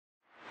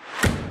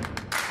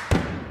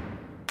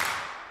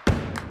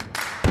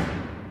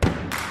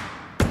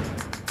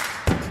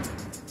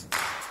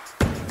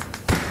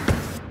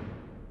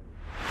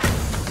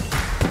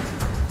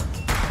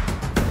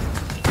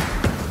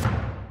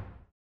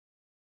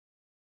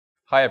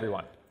Hi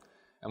everyone,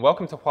 and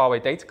welcome to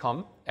Huawei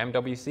Datacom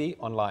MWC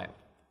Online.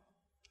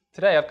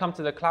 Today I've come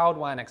to the Cloud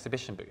WAN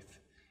exhibition booth,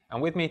 and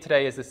with me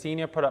today is the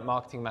Senior Product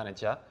Marketing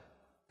Manager,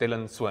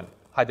 Dylan Swun.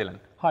 Hi Dylan.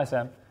 Hi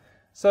Sam.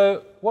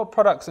 So what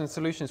products and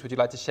solutions would you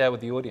like to share with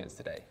the audience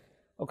today?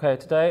 Okay,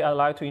 today I'd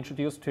like to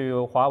introduce to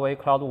you Huawei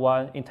Cloud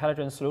WAN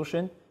intelligence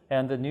solution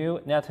and the new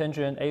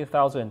NetEngine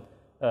 8000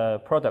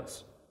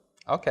 products.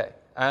 Okay,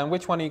 and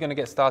which one are you going to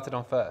get started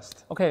on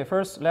first? Okay,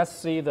 first let's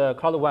see the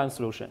Cloud WAN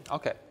solution.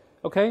 Okay.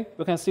 Okay,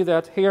 we can see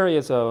that here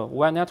is a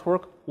WAN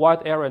network,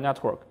 wide area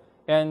network,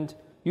 and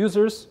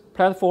users,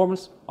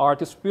 platforms are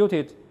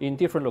distributed in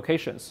different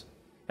locations.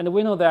 And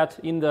we know that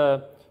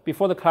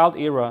before the cloud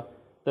era,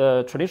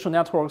 the traditional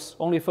networks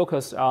only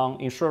focus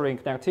on ensuring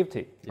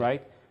connectivity,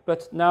 right?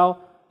 But now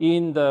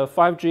in the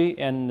 5G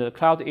and the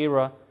cloud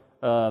era,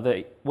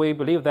 we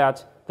believe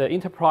that the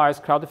enterprise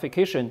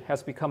cloudification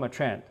has become a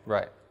trend.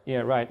 Right.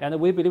 Yeah, right. And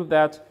we believe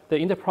that the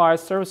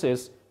enterprise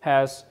services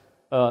has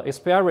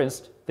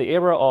experienced the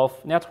era of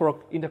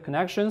network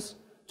interconnections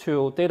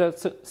to data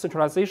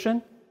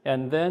centralization,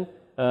 and then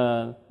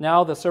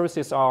now the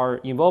services are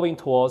evolving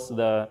towards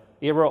the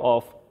era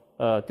of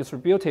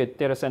distributed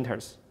data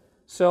centers.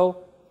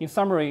 So in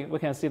summary, we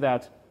can see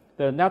that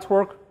the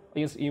network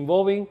is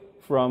evolving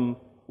from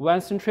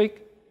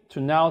WAN-centric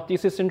to now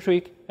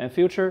DC-centric, and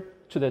future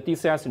to the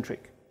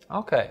DCI-centric.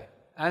 Okay,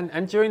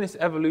 and during this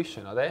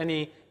evolution, are there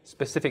any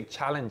specific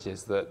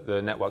challenges that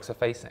the networks are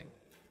facing?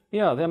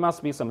 Yeah, there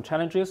must be some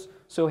challenges.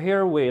 So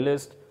here we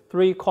list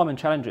 3 common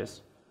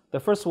challenges. The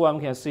first one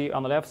we can see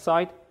on the left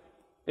side,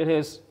 it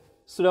is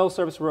slow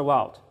service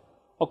rollout.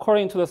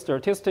 According to the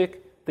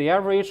statistic, the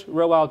average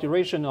rollout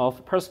duration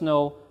of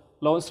personal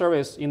loan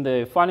service in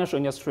the financial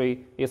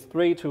industry is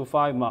 3 to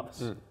 5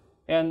 months.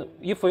 And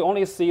if we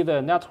only see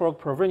the network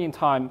provisioning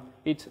time,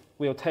 it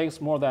will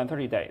take more than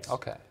 30 days.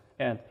 Okay.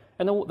 And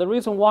the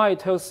reason why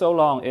it takes so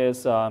long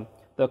is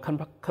the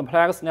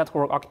complex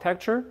network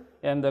architecture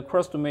and the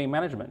cross-domain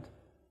management.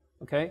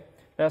 Okay,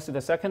 let's see the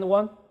second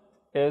one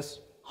is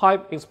high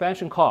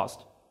expansion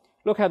cost.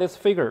 Look at this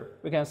figure.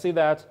 We can see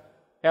that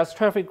as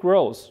traffic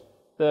grows,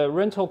 the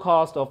rental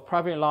cost of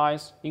private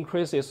lines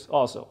increases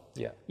also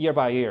year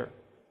by year.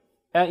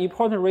 An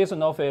important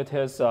reason of it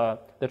is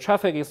the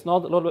traffic is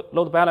not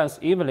load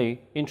balanced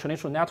evenly in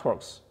traditional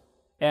networks,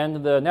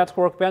 and the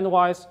network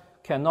bandwidth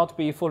cannot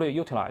be fully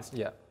utilized.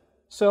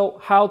 So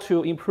how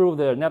to improve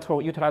the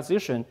network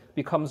utilization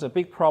becomes a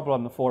big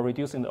problem for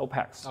reducing the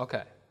OPEX.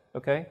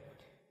 Okay.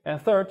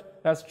 And third,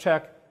 let's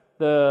check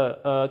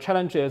the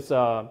challenges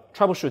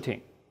troubleshooting.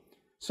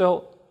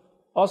 So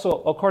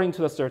also according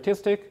to the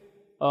statistic,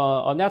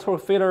 a network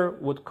failure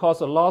would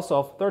cause a loss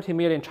of 30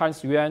 million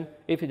Chinese yuan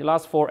if it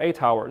lasts for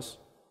 8 hours.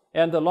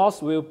 And the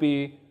loss will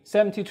be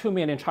 72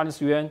 million Chinese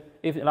yuan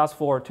if it lasts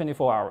for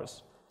 24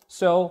 hours.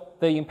 So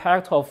the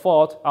impact of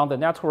fault on the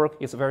network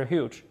is very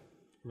huge.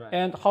 Right.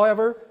 And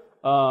however,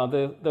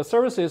 the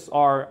services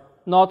are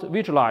not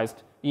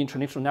visualized in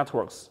traditional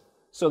networks.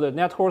 So the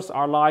networks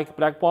are like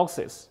black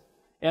boxes.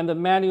 And the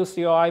manual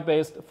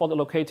CLI-based fault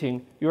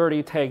locating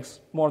usually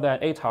takes more than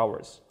 8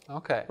 hours.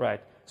 Okay. Right.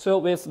 So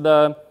with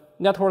the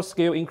network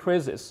scale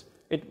increases,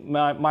 it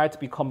might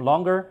become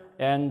longer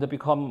and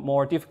become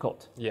more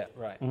difficult. Yeah,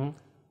 right.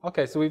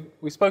 Okay, so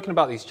we've spoken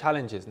about these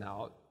challenges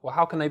now. Well,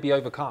 how can they be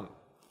overcome?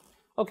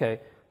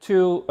 Okay,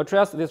 to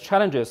address these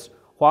challenges,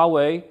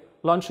 Huawei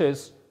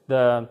launches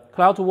the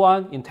Cloud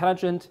WAN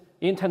intelligent,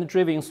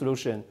 intent-driven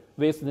solution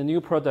with the new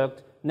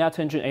product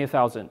NetEngine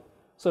 8000.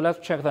 So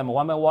let's check them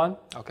one by one.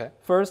 Okay.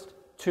 First,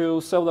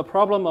 to solve the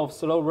problem of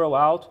slow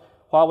rollout,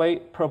 Huawei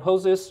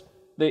proposes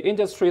the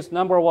industry's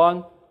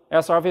 #1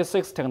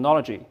 SRv6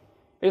 technology.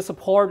 It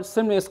supports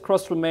seamless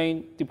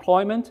cross-domain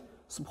deployment,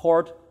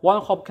 support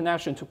one-hop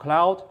connection to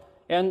cloud,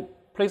 and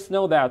please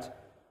note that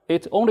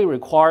it only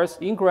requires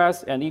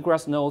ingress and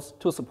egress nodes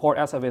to support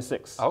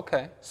SRv6.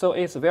 Okay. So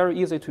it's very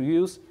easy to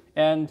use,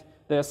 and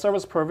the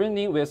service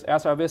provisioning with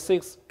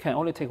SRv6 can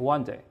only take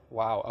 1 day.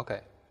 Wow,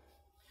 okay.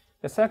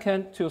 The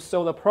second, to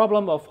solve the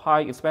problem of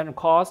high expansion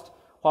cost,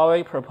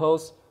 Huawei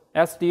proposed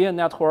Sdn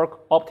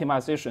Network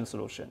Optimization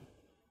solution.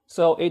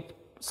 So it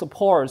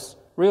supports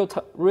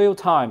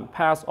real-time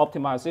path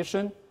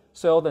optimization,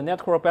 so the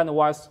network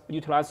bandwidth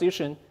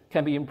utilization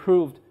can be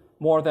improved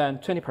more than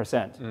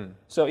 20%.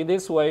 So in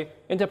this way,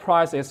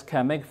 enterprises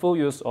can make full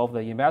use of the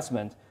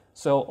investment,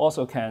 so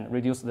also can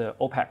reduce the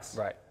OPEX.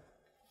 Right.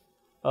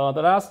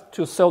 The last,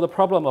 to solve the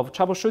problem of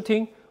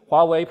troubleshooting,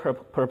 Huawei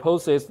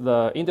proposes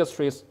the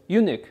industry's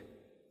unique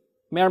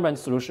measurement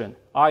solution,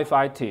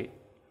 RFIT.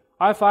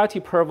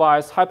 RFIT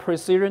provides high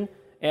precision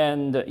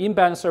and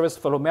in-band service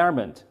flow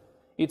measurement.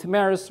 It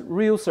measures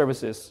real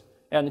services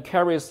and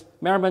carries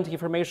measurement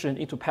information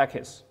into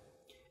packets.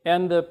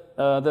 And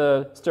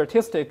the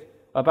statistics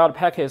about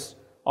packets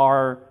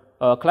are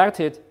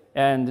collected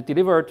and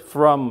delivered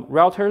from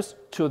routers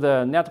to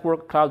the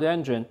network cloud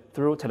engine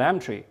through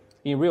telemetry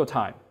in real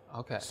time.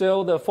 Okay.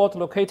 So the fault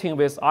locating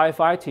with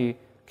RFIT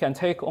can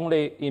take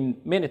only in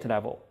minute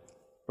level.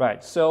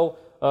 Right. So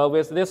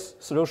with these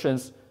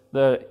solutions,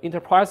 the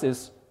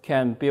enterprises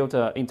can build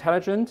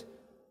intelligent,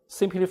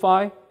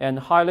 simplified, and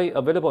highly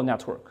available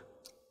network.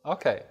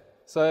 Okay,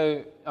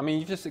 so I mean,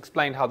 you just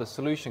explained how the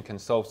solution can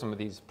solve some of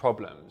these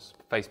problems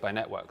faced by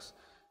networks.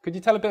 Could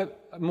you tell a bit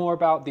more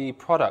about the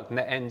product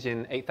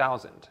NetEngine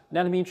 8000?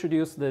 Let me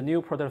introduce the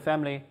new product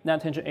family,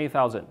 NetEngine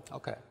 8000.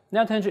 Okay.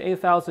 NetEngine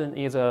 8000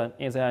 is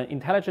an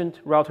intelligent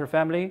router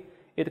family.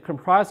 It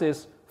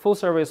comprises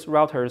full-service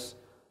routers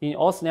in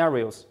all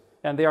scenarios,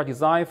 and they are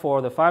designed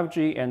for the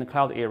 5G and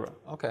cloud era.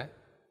 Okay.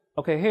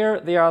 Okay,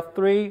 here there are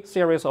 3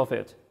 series of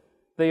it.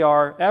 They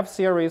are F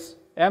series,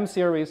 M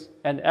series,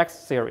 and X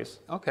series.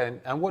 Okay,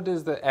 and what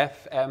does the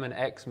F, M, and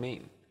X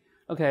mean?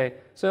 Okay,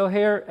 so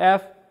here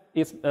F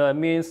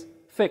means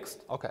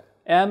fixed. Okay.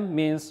 M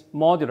means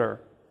modular,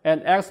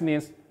 and X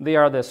means they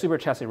are the super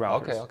chassis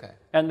routers. Okay, okay.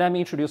 And let me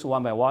introduce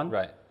one by one.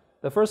 Right.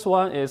 The first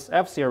one is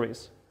F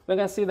series. We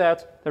can see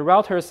that the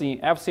routers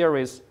in F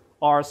series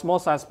are small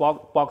size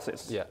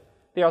boxes. Yeah.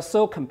 They are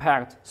so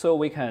compact, so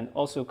we can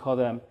also call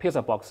them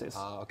pizza boxes.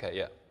 Okay,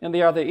 yeah. And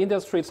they are the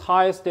industry's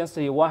highest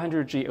density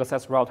 100G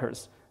access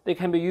routers. They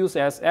can be used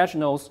as edge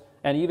nodes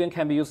and even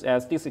can be used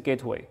as DC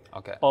gateway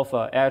of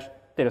edge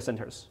data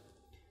centers.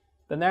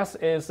 The next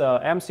is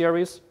M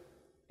series.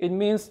 It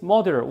means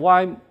modular.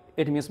 Why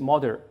it means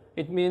modular?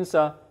 It means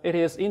it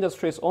is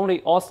industry's only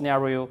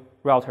all-scenario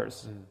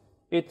routers.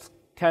 It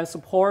can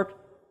support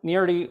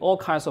nearly all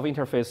kinds of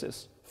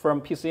interfaces, from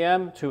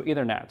PCM to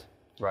Ethernet.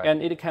 Right.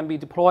 And it can be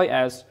deployed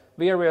as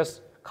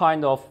various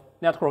kind of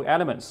network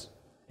elements,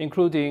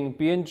 including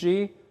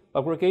BNG,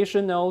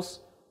 aggregation nodes,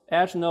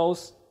 edge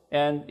nodes,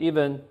 and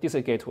even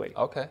DC gateway.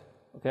 Okay.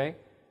 Okay.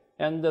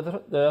 And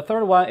the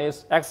third one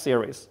is X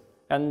series.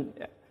 And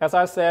as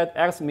I said,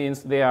 X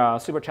means they are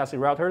super chassis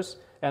routers,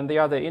 and they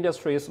are the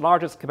industry's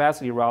largest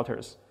capacity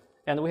routers.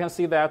 And we can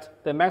see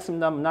that the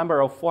maximum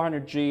number of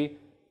 400G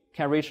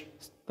can reach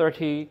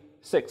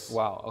 36.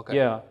 Wow, okay.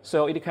 Yeah,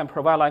 so it can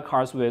provide line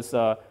cards with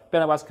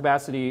bandwidth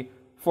capacity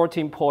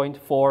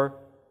 14.4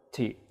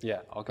 T.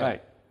 Yeah, okay.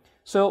 Right.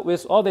 So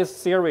with all this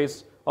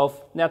series of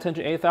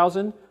NetEngine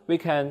 8000, we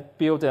can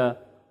build an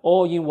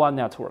all-in-one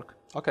network.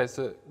 Okay,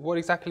 so what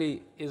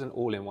exactly is an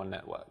all-in-one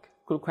network?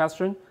 Good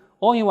question.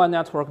 All-in-one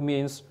network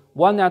means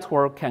one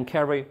network can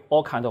carry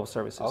all kinds of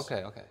services.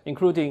 Okay, okay.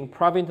 Including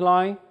private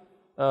line,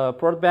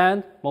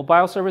 broadband,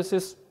 mobile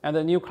services, and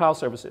the new cloud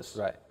services.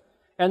 Right.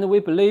 And we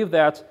believe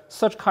that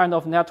such kind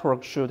of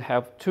network should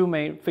have 2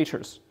 main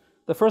features.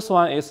 The first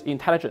one is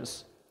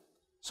intelligence.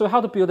 So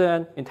how to build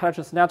an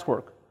intelligence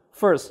network?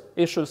 First,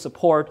 it should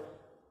support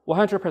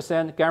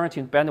 100%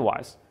 guaranteed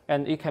bandwidth,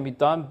 and it can be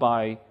done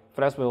by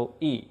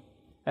FlexE.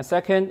 And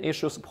second, it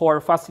should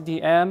support fast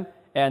CDM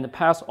and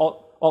path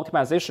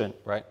optimization.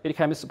 Right. It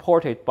can be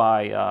supported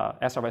by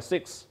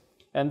SRx6.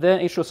 And then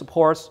it should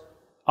support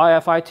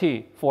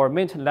IFIT for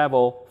mint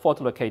level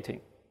fault locating.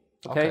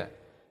 Okay?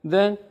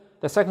 Then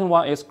the second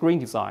one is green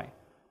design.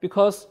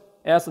 Because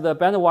as the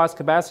bandwidth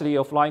capacity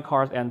of line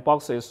cards and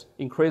boxes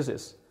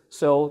increases,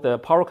 so the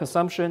power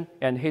consumption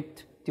and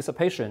heat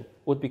dissipation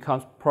would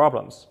become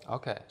problems.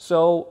 Okay.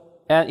 So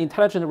an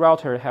intelligent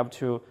router have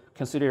to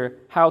consider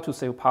how to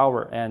save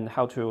power and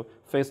how to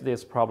face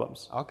these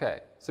problems. Okay.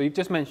 So you've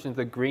just mentioned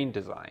the green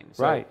design.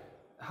 So right.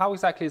 How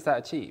exactly is that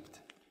achieved?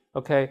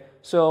 Okay.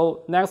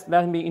 So next,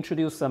 let me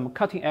introduce some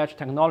cutting-edge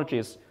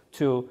technologies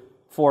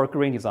for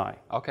green design.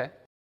 Okay.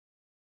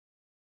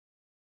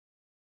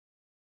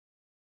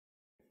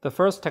 The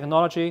first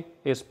technology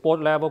is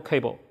board-level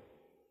cable.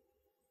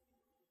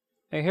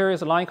 And here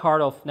is a line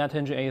card of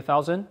NetEngine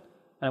 8000,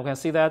 and we can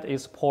see that it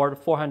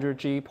supports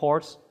 400G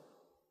ports.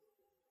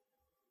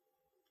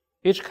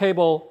 Each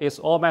cable is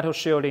all metal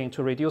shielding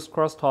to reduce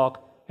crosstalk,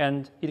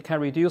 and it can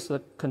reduce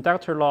the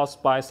conductor loss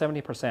by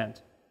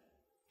 70%.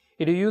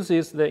 It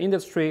uses the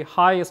industry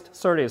highest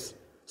SerDes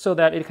so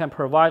that it can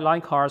provide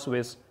line cards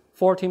with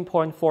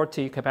 14.4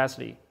 T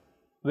capacity,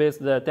 with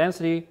the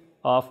density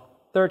of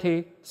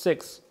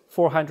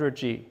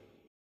 36,400G.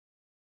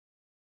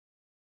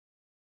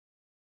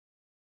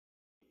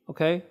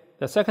 Okay,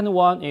 the second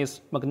one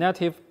is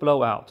magnetic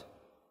blowout.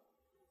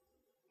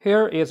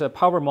 Here is a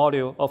power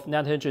module of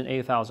NetEngine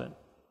 8000.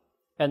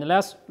 And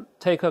let's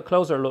take a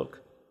closer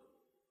look.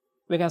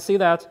 We can see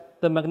that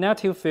the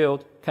magnetic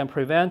field can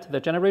prevent the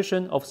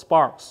generation of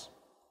sparks.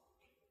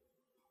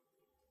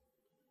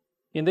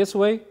 In this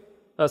way,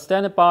 a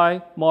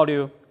standby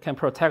module can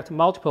protect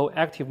multiple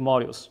active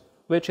modules,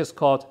 which is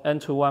called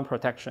end-to-one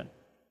protection.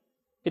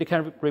 It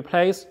can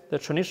replace the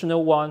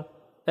traditional one,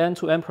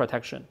 end-to-end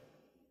protection.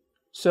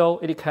 So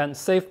it can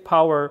save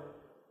power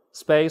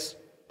space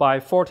by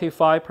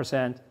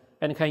 45%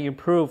 and can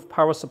improve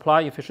power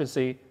supply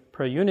efficiency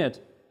per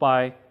unit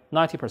by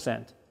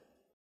 90%.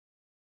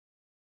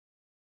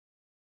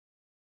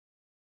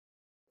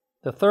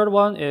 The third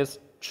one is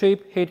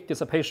cheap heat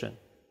dissipation.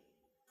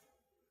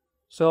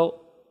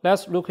 So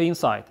let's look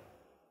inside.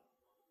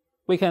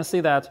 We can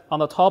see that on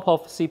the top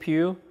of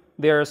CPU,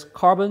 there's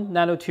carbon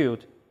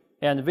nanotube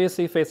and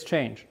VC phase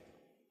change.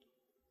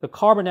 The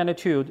carbon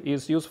nanotube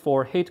is used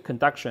for heat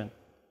conduction,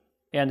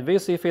 and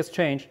VC phase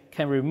change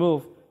can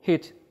remove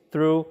heat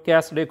through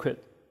gas liquid.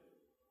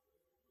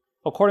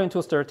 According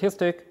to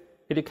statistics,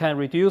 it can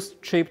reduce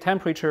chip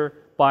temperature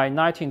by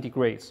 19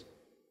 degrees.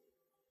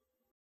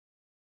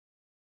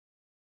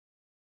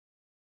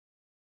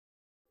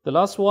 The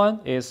last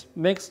one is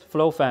mixed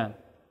flow fan.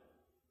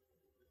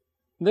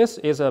 This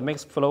is a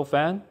mixed flow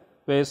fan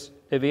with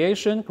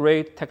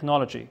aviation-grade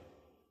technology.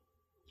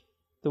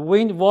 The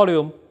wind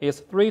volume is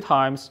 3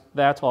 times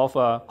that of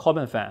a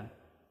common fan.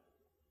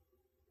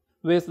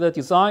 With the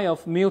design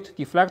of mute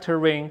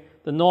deflector ring,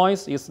 the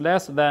noise is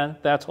less than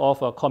that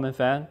of a common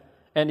fan,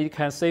 and it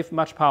can save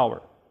much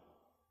power.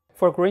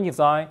 For green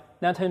design,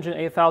 NetEngine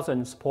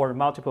 8000 supports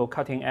multiple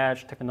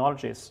cutting-edge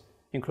technologies,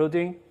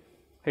 including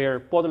here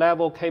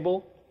board-level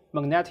cable,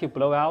 magnetic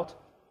blowout,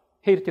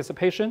 heat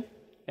dissipation,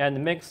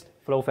 and mixed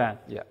flow fan.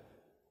 Yeah.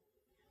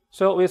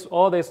 So with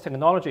all these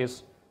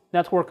technologies,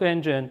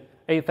 NetEngine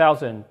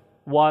 8000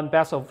 won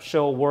Best of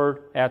Show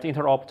award at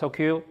Interop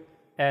Tokyo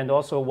and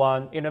also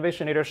won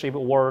Innovation Leadership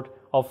Award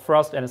of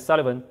Frost &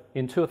 Sullivan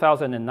in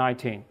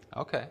 2019.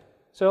 Okay.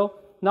 So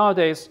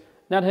nowadays,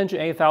 NetEngine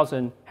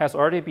 8000 has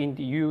already been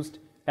used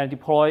and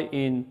deployed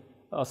in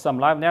some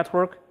live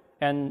network,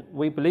 and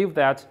we believe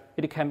that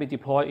it can be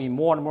deployed in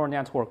more and more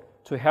network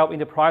to help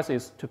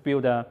enterprises to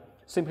build a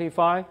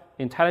simplified,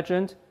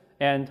 intelligent,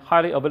 and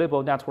highly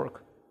available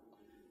network.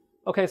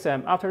 Okay,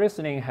 Sam, after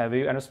listening, have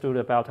you understood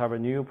about our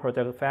new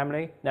product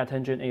family,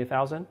 NetEngine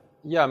 8000?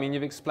 Yeah, I mean,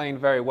 you've explained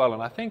very well,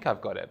 and I think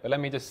I've got it, but let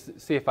me just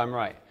see if I'm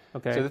right.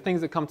 Okay. So the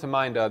things that come to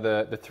mind are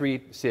the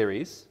 3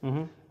 series,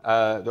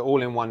 the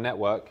all-in-one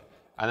network,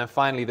 and then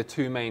finally the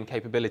 2 main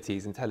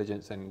capabilities,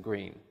 intelligence and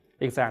green.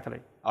 Exactly.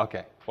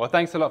 Okay. Well,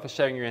 thanks a lot for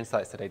sharing your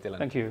insights today, Dylan.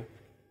 Thank you.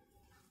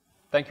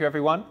 Thank you,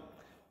 everyone.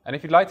 And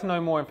if you'd like to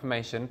know more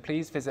information,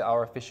 please visit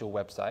our official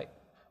website,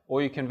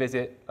 or you can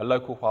visit a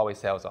local Huawei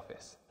sales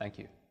office. Thank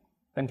you.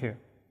 Thank you.